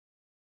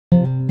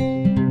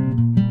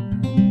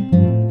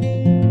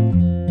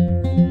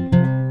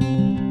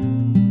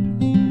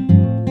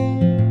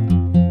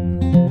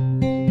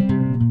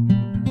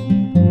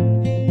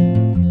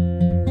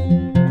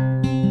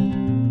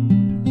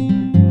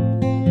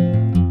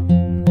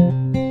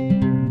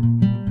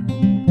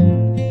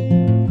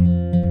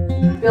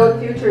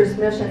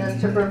mission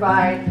is to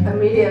provide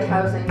immediate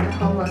housing to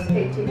homeless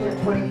 18 to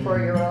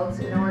 24-year-olds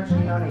in Orange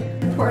County.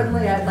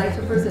 Importantly, I'd like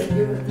to present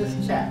you with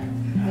this check.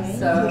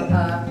 So,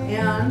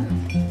 and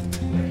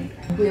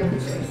we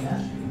appreciate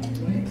that.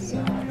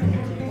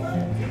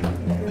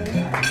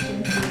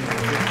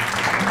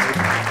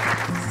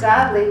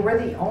 Sadly, we're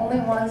the only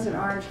ones in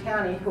Orange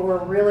County who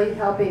are really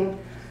helping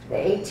the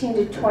 18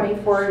 to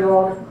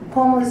 24-year-old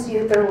homeless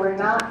youth that were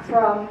not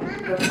from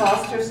the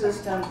foster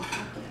system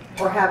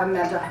or have a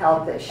mental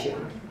health issue.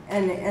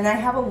 And I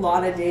have a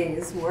lot of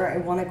days where I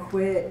want to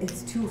quit.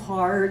 It's too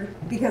hard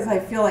because I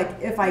feel like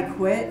if I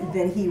quit,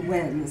 then he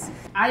wins.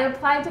 I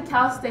applied to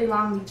Cal State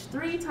Long Beach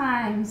 3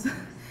 times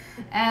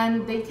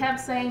and they kept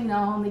saying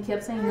no and they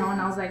kept saying no,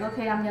 and I was like,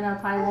 okay, I'm gonna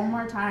apply one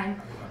more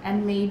time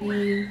and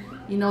maybe,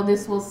 you know,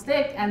 this will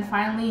stick. And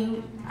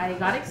finally I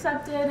got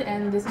accepted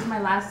and this is my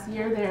last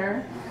year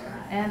there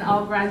and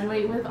I'll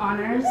graduate with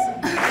honors.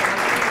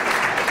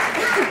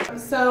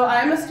 So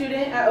I'm a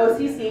student at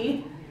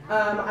OCC.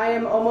 I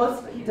am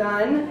almost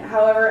done.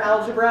 However,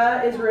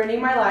 algebra is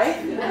ruining my life.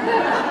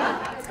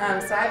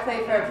 So I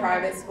play for a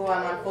private school.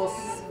 I'm on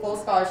full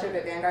scholarship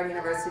at Vanguard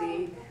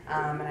University,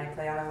 and I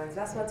play on a women's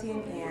basketball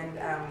team.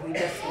 And we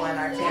just won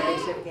our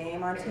championship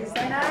game on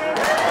Tuesday night.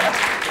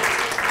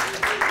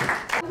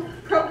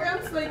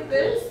 Programs like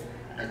this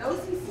and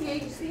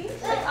OCCHC,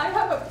 like I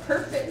have a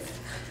purpose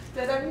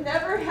that I've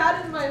never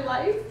had in my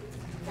life,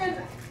 and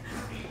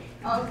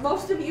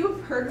most of you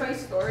have heard my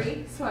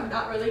story, so I'm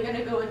not really going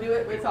to go into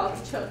it with all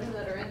the children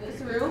that are in this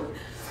room.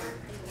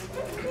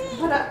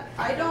 But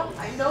I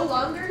no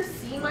longer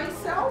see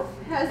myself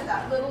as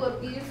that little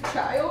abused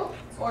child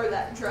or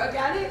that drug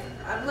addict.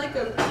 I'm like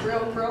a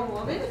real grown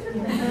woman.